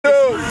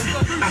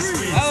I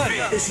spend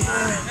it. It's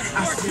mine,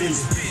 I spend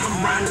it.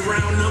 I'm riding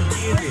around, I'm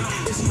getting it.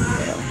 It's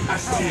mine, I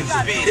spend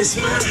it. It's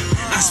mine,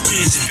 I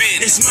spend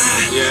it. It's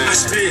mine, I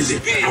spend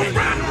it. I'm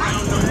riding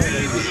around, I'm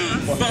getting it.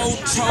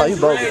 Oh, you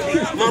bogus.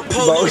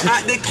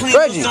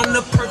 Reggie,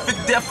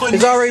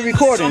 it's already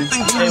recording. I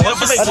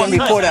didn't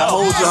record that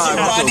whole drive.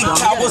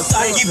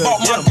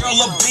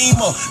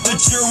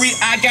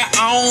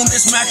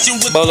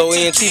 Bolo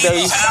ENT,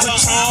 baby.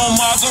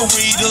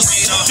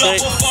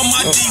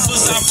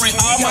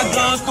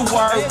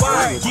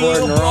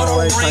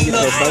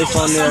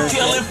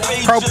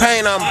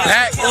 Propane, I'm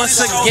back once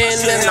again,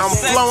 and I'm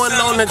flowing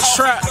on the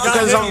track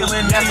because I'm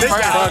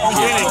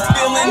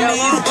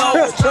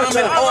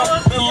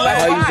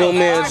How you zoom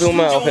in, zoom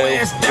out,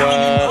 okay?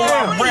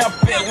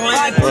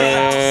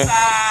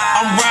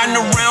 I'm riding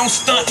around,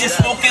 stunting,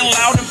 smoking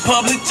loud in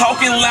public,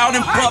 talking loud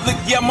in public.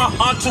 Yeah, my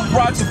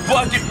entourage is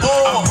bucket.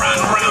 I'm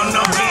riding around,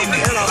 I'm getting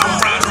it.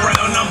 I'm riding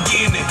around, I'm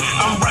getting it.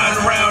 I'm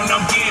riding around,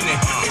 I'm getting it.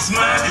 It's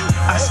mine,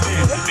 I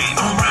spend it.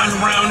 I'm riding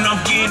around,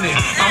 I'm getting it.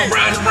 I'm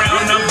riding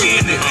around, I'm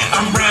getting it.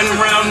 I'm riding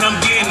around, I'm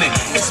getting it.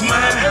 It's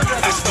mine,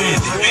 I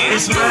spend it.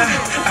 It's mine,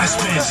 I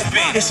spend it.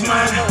 It's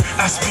mine,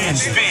 I spend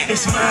it.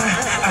 It's mine,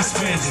 I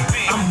spend it.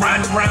 I'm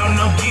riding around,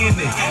 I'm getting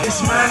it.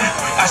 It's mine,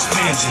 I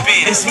spend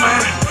it. It's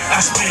mine,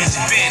 I spend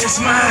it. It's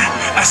mine,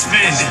 I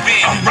spend it.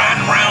 I'm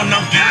riding around,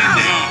 I'm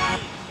getting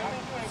it.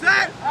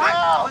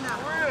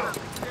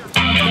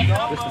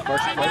 This is the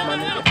first play, my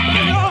nigga.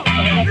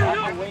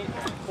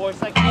 4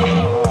 seconds.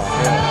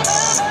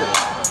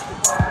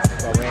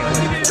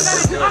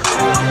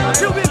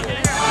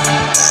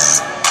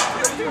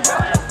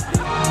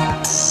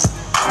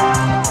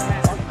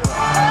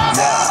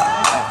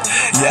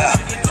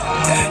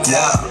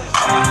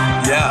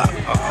 Yeah.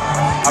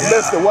 I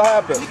missed it. What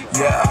happened?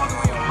 Yeah.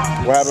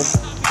 What happened?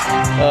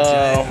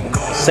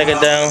 Second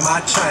down.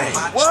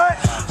 What?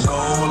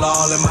 Gold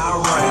all in my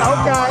ring.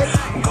 Okay.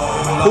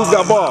 Who's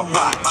got ball?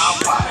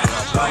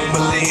 Don't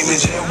believe me,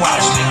 just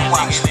watch.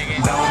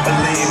 Don't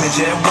believe me,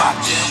 just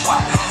watch.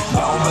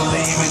 Don't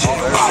believe me, just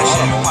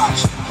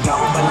watch.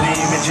 Don't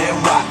believe me, just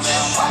watch.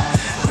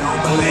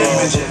 Don't believe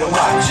me, just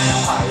watch.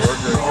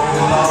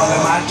 Gold all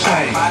in my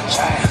chain.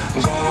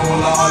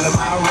 Gold all in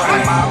my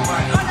ring.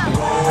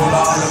 Gold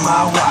all in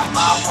my watch.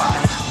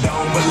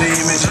 Don't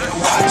believe me, just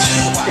watch.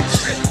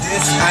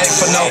 This ain't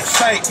for no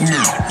fake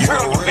news.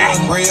 You're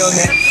real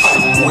nigga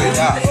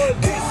without.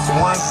 This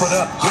one for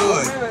the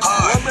good.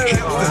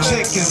 The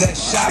chickens that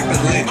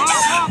shopping lit.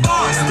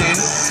 Dark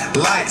skinned,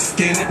 light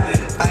skinned,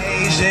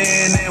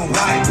 Asian and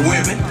white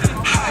women.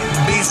 Hype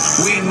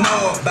beast, we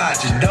know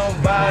about you. Don't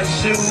buy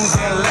shoes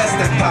unless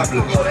they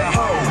popular.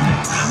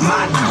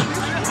 My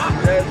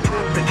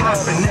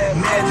hopping that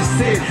Magic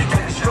City,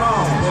 that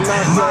strong.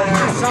 My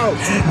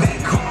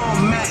that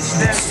corn match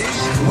that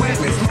with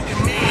me.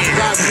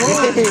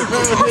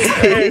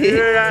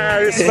 I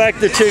respect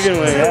the chicken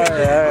wing.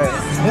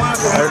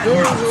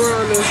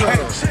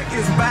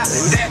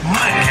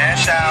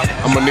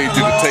 I'm gonna need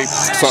you to tape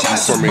something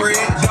for me.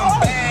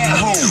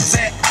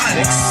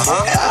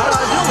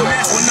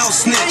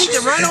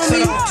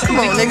 Come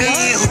on, nigga.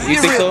 You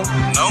think so?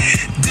 Nope.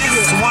 This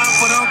is one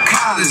for them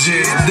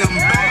colleges. Them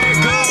bad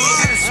girls.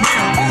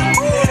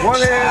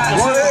 One in.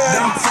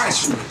 Them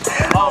freshmen.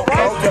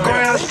 The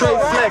ground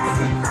straight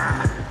flexing.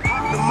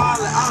 The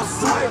molly, I'm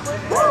sweet.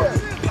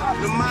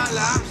 The molly,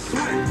 I'm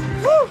sweet.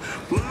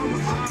 Mama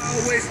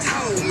always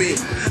told me,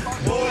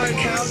 boy,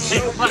 count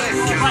your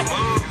blessings.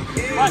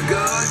 In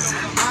God,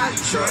 I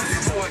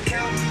trust. Boy,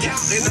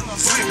 counting them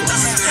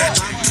fingers.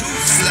 Too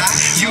fly,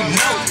 you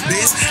know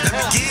this. Let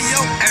me give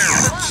your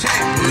ass a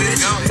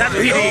checklist.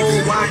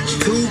 Gold watch,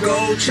 2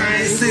 gold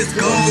chains, 6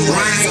 gold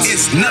rings.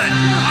 It's nothing.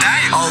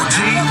 OG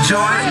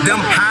joint, them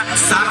hot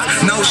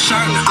socks, no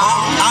shirt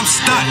on. I'm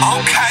stuck.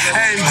 Okay.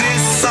 And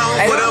this song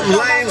for them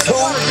lames who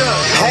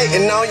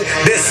hating on you.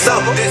 This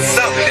something.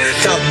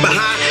 Talk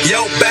behind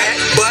your back,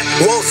 but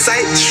won't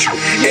say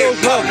in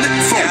public.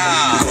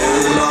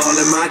 Gold all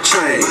in my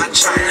chain.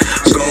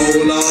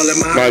 Gold all in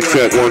my Mic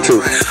check, 1, 2.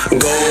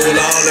 Gold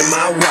all in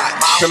my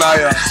watch. Can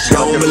I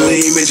Don't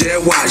believe me,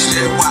 just watch.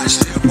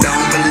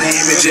 Don't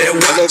believe me, just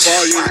watch.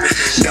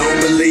 Don't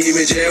believe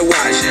me, just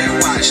watch.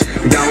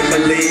 Don't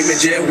believe me,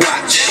 just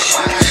watch.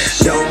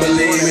 Don't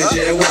believe me,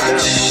 just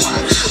watch.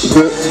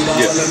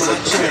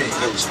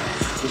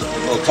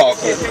 We'll talk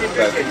over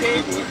that.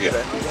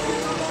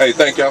 Hey,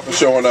 thank y'all for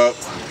showing up.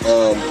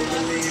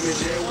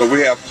 But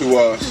we have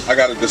to, I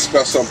got to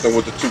discuss something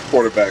with the 2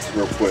 quarterbacks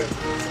real quick.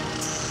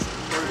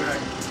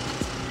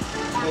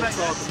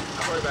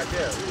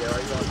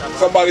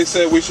 Somebody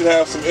said we should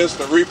have some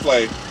instant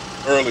replay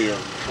earlier,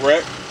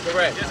 correct?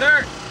 Correct. Yes,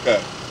 sir.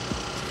 Okay.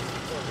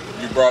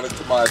 You brought it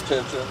to my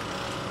attention.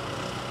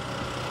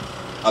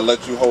 I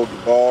let you hold the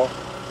ball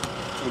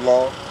too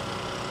long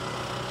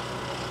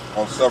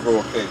on several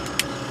occasions,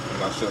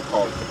 and I should have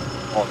called it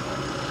on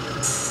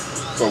that.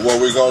 So what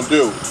we're going to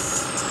do,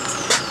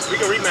 we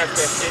can rematch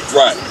that shit.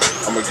 Right.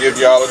 I'm going to give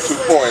y'all the 2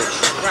 points.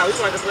 Right, we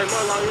want to play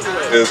more long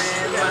anyway.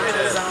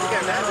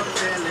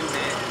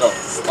 No,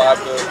 5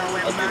 to,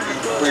 I'll give you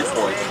 3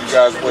 points. You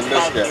guys win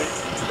this game.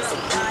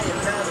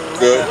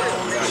 Good.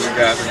 You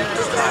got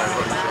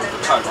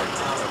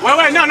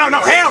Wait, no,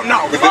 hell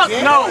no. Fuck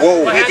no.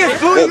 Whoa. He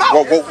just blew him out.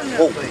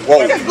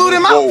 Whoa. He just blew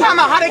him out. Talking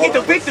about how they get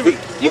the victory.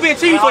 You been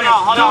cheating for them.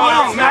 Hold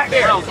on, not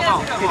fair.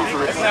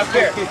 That's not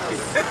fair.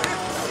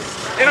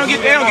 They don't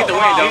get the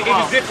win though.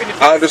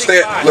 I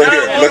understand.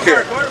 Look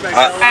here.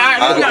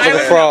 I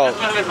understand. Frog. I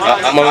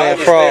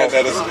understand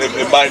that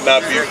it might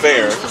not be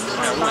fair. Is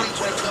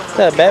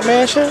that a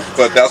Batman shirt?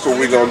 But that's what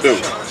we're gonna do.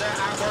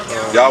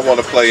 Y'all want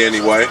to play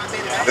anyway.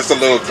 It's a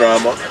little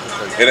drama.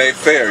 It ain't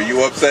fair.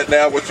 You upset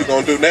now? What you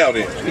gonna do now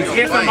then? You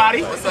hit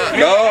somebody?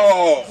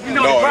 No.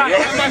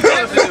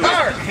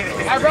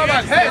 I brought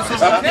my pets.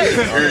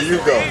 Here you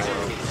go.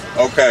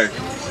 Okay.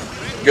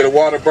 Get a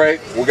water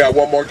break. We got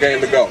one more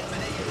game to go.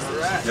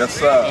 Yes,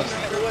 sir.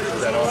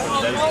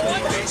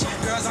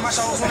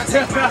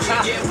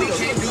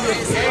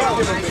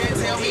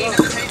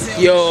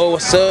 Yo,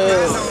 what's up?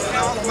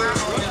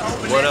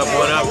 What up?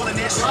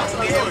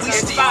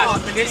 It's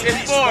 5. It's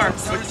 4.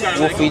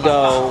 Wolfie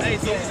dog. He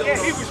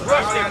was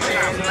rushed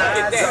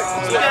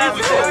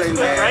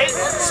right?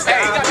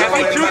 Hey,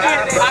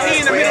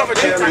 in the middle of a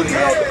juke.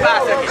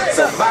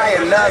 So by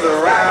another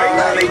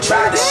round, they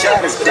tried to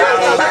shut us down.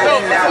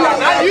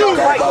 Not you.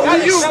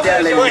 But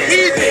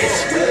he did.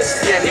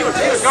 Yeah, he was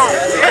gone.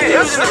 Yeah, he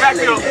was in the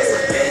backfield.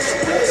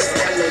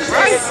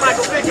 Right?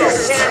 Michael Vick.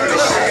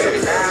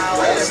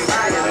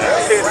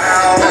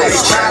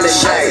 Trying to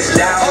shut us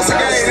down. I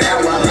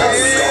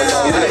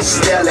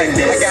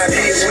got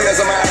big wheels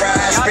on my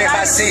ride, spent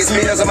about 6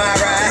 meals on my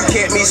ride.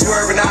 Kept me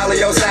swerving all of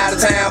your side of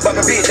town, but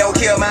my bitch don't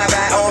kill my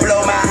vibe. Don't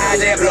blow my high,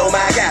 just blow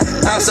my guy.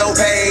 I'm so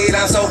paid,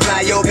 I'm so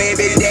fly, your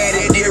baby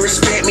daddy did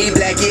respect me,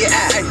 black yeah,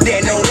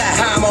 that no lie.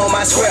 I'm on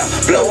my square,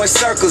 blowing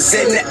circles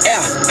in the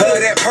air. Her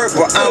that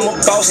purple, I'm a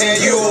boss and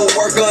you a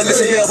worker.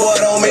 Listen here, boy,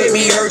 don't make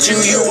me hurt you.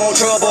 You want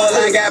trouble,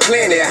 I got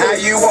plenty. How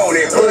you want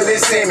it? Put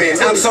this in me.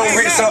 I'm so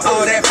rich, so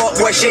all that fuck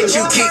boy shit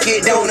you kick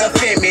it don't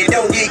offend me.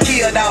 Don't get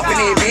killed off in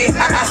it, bitch.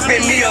 I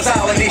spend meals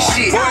all in this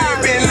shit. Boy,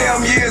 it been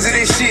 11 years of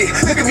this shit.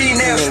 Look at me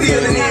now,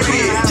 still in it,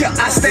 bitch. Yeah,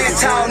 I stand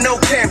tall, no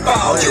can't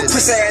fall. You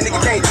pussy ass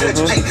nigga can't touch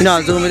me. You know,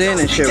 I'm zooming in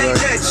and shit, bro.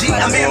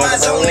 I'm in my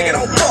zone, nigga,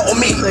 don't fuck with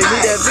me. So you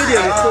need that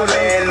video recorded.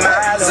 I'm in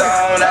my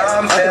zone,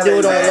 I'm I can do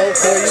it on low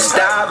for you.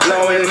 Stop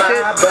blowing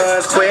my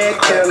buzz, quit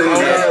killing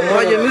me.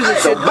 All your music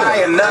So shit. buy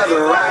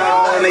another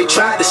round. They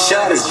tried to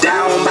shut us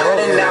down about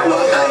an hour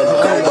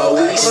ago, but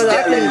we But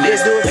I still in can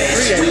this just do it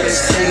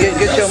for free and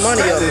get your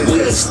money up. We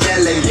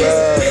still in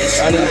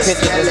this. I need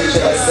pictures and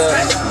shit like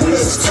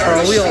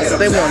that.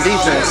 They want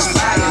defense.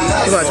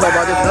 You want to talk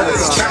about this other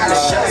thing?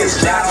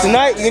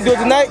 Tonight? You can do it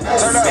tonight?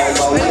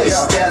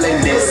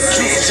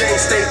 KJ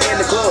stay in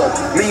the club.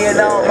 Me and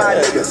all my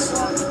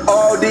niggas.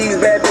 All these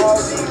bad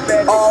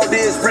bitches. All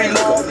this free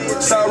love.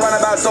 So run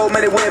about so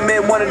many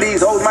women. One of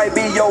these hoes might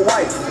be your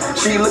wife.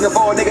 She looking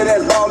for a nigga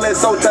that's ballin',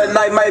 so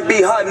tonight might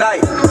be her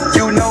night.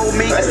 You know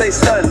me, I stay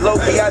stunned.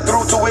 Low-key, I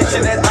threw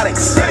tuition at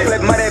Onyx.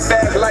 Flip money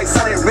back like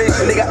Sonic Rich.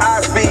 Nigga,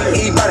 I speak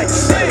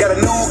Ebonics. Got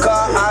a new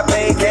car, I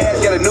pay cash.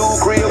 Got a new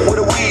crib with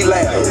a weed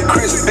lab.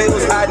 Chris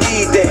bills, I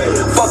need that.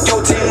 Fuck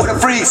your team with a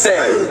free set.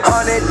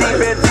 100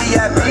 deep in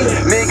VIP,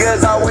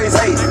 niggas always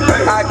hate.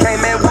 I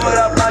came in with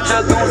a bunch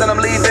of goons and I'm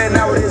leaving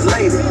out with this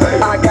lady.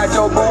 I got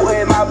your boo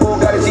and my boo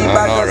got a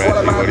G-Box, that's one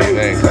of my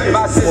babies.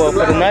 My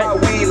system loud, my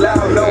weed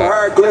loud, no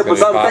hard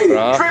clippers, I'm faded.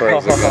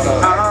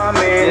 I'm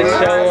in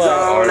my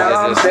zone,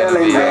 I'm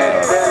feeling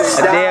it. A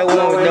dead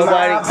one with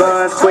nobody.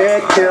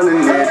 Quit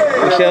killing it.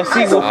 We shall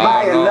see what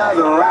Buy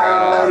another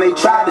round. They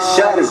tried to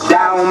shut us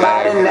down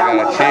about an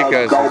hour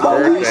ago,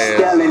 but we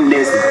still in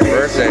this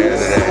Birthday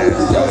today.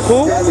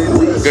 Who?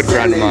 Good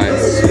friend of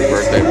mine's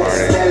birthday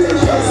party.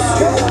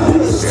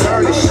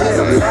 Turn the shit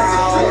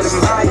around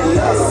and buy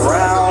another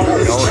round.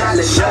 They tried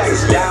to shut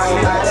us down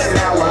about an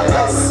hour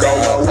ago,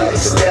 but we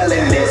still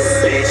in this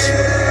bitch.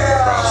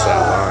 Cross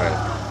that line.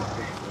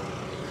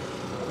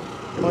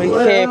 Well, you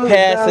can't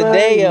pass a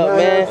day up,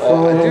 man.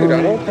 Dude, I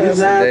won't pass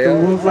the day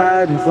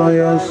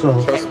up.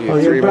 Trust me,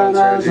 3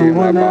 months Reggie,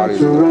 my body's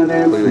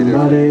completely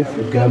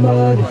different. I'm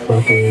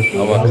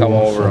gonna come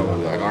over and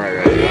I'm like,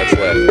 alright Reggie, what's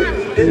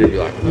left? He'll be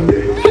like,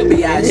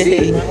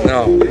 B.I.G. no.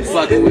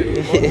 Fucking with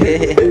me.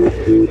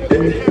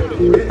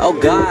 Oh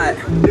God.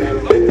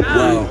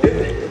 Whoa.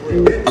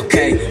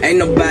 Okay, ain't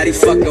nobody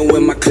fucking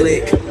with my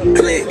click.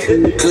 Click,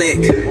 click,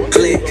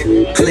 click,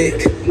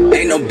 click.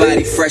 Ain't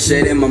nobody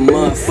fresher than my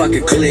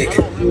motherfucking click.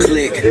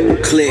 Click,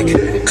 click,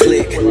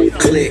 click,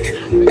 click.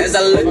 As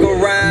I look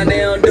around, they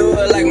don't do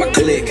it like my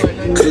click.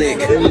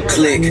 Click,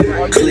 click,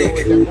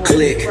 click,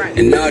 click.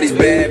 And all these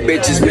bad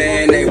bitches,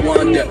 man, they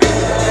wonder.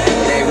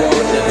 They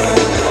wonder.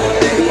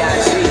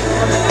 B.I.G.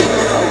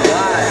 Oh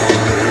God.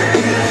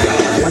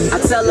 I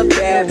tell a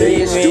bad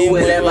bitch, do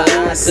whatever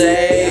I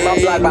say. My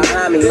block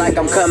behind me like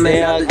I'm coming.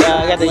 Yeah, I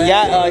got the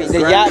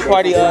yacht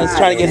party is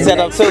trying to get set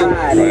up too.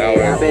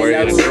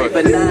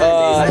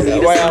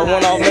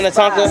 One off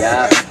Minnetonka.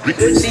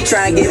 She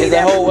try and get me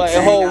that whole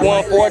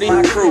 140.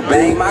 My crew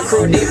bang, my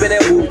crew deeper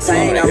than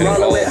Wu-Tang. I'm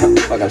rolling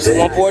with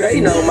 140.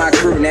 You know my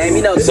crew name,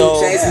 you know 2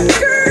 Chainz.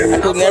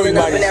 Including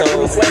everybody,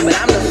 so but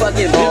I'm the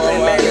fucking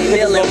villain, man.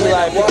 Tickets gonna be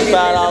like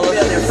 $55.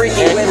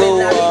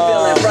 Include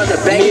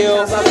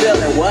meal,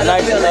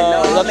 nice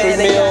luxury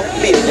meal.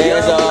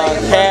 There's a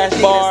cash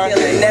bar, and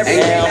I'm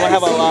gonna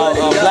have a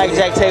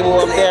blackjack table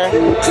up there.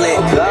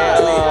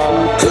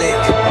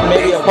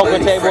 Maybe a poker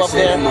table up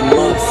there.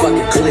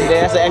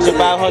 That's an extra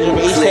 $500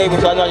 for each table,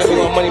 so I know I can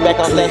make my money back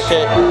off that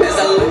shit.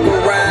 So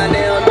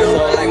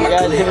we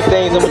got different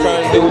things that we're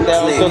trying to do with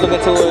that. I'm still looking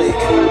to it.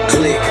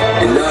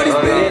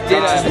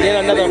 Then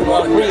another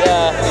free,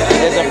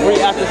 there's a free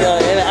after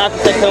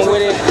that come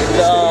with it.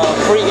 The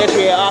free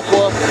entry at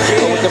Aqua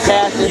with the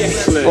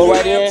passes. Go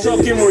right in. I'm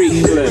talking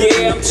Reed.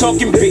 Yeah, I'm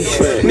talking B.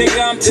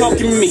 Nigga, I'm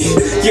talking me.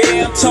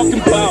 Yeah, I'm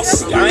talking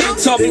bossy. I ain't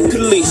talking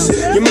police.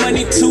 Your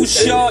money too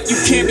short, you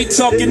can't be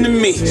talking to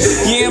me.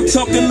 Yeah, I'm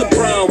talking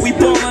LeBron. We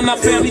ballin' our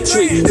family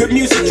tree. Good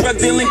music, drug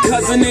dealing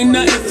cousin, ain't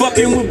nothing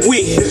fucking with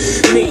we.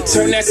 Me,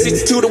 turn that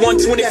 62 to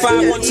 125,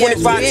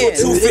 125 to a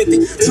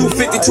 250,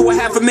 250 to a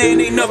half a man.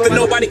 Ain't nothing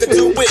nobody could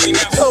do with me.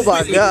 Now, oh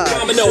my God.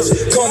 Dominoes,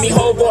 call me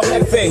Hobo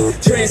Hefe.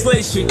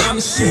 Translation, I'm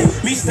the shit.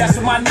 At least that's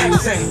what my neck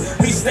say.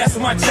 At least that's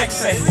what my check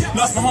say.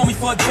 Lost my homie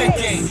for a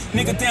decade.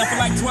 Nigga down for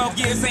like 12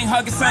 years, ain't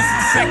hugging since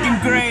the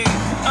 2nd grade.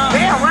 We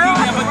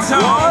never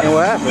told. And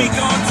what happened? We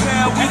gon'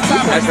 tell. We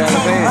top like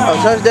oh,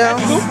 touchdown?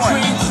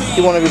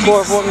 You want to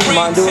record for me? You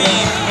mind doing it?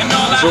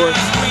 Sure.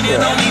 Yeah.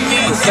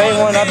 The same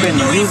one I've been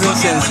using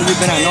since we've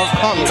been at North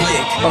Palm.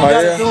 Oh,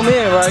 yeah? Zoom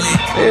in, right?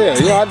 Yeah.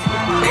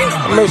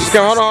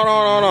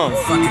 Hold on.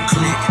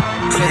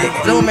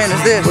 Zoom in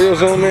is this. Where you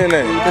zoom in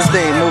at? This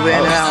thing, move in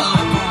and out.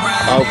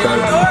 Okay.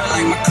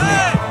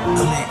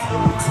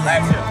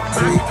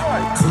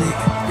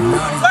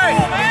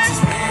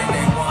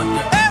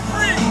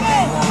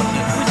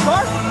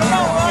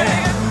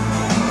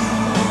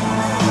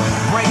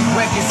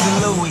 Records and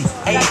Louis,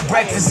 ate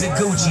breakfast at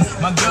Gucci.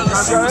 My girl a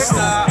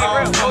superstar,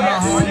 all from my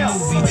home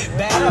movie.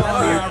 Bad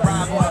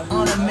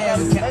on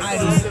American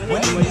Idol.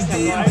 When these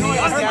damn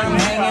boys got them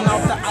hanging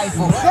off the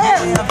Eiffel.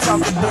 Yeah, I'm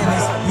talking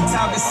business, we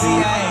talking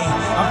CIA.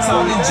 I'm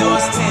talking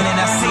George Tenet,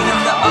 I seen him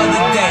the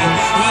other day.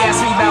 He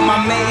asked me about my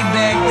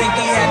Maybach, think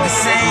he had the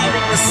same.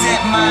 I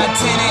sent my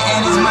tenant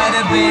and his might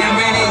have been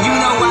rented. You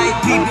know white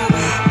people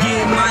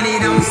get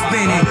money, don't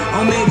spend it.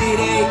 Or maybe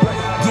they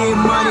get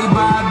money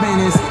by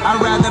business. I'd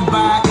rather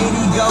buy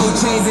any gold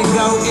chains and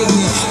go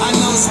ignorant. I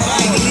know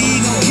Spike Lee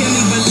gon' kill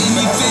me, but let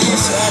me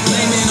finish.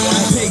 Blame it on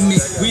the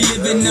pigment, we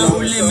live in no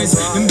limits.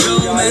 Them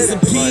gold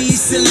masterpiece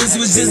ceilings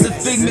was just a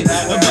figment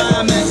of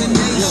our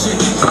imagination.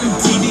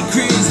 MTV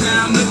cribs,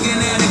 now I'm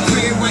looking at a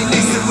crib right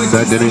next to it.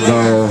 That didn't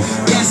go.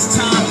 That's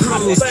Tom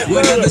Cruise.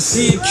 Whatever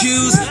she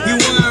accused, you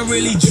weren't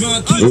really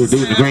drunk. Ooh,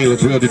 dude in the green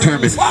looks real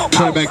determined.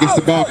 Quarterback gets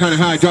the ball kind of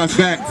high, drops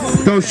back,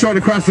 goes short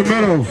across the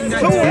middle,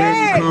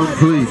 and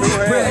complete.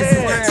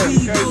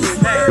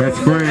 That's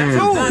Fran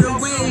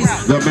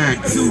the Mac.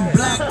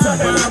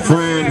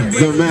 Fran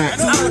the Mac,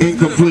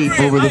 incomplete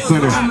over the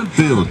center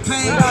field.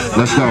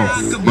 Let's go.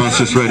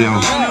 Monsters Radio.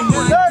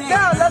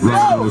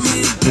 Ramos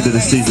into the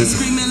season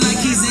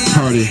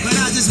party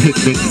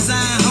picnic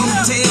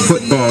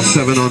football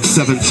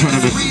 7-on-7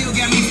 tournament.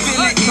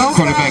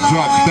 Quarterback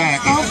drops back.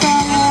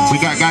 We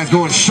got guys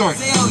going short.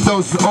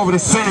 Those over the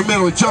center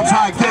middle. It jumps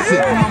high, gets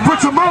it.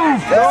 Puts a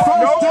move.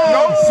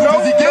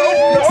 Does he get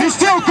it? He's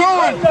still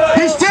going.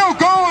 He's still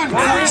going.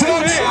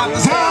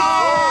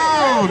 Touchdown.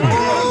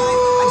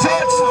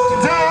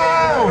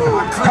 Touchdown.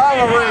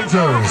 Power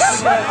Rangers.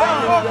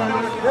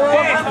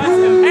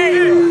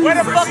 Hey, where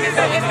the fuck is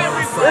that?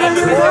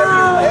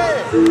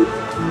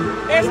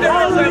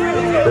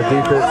 The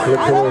defense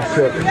looked a little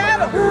shook.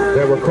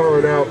 They were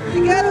calling out.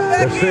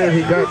 They're saying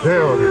he got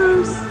down,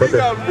 but the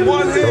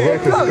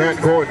ref is not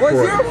going for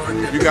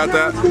it. You got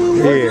that?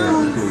 Yeah.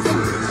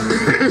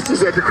 This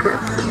is at the crowd.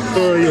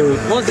 Oh, yeah.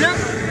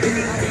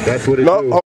 That's what it is.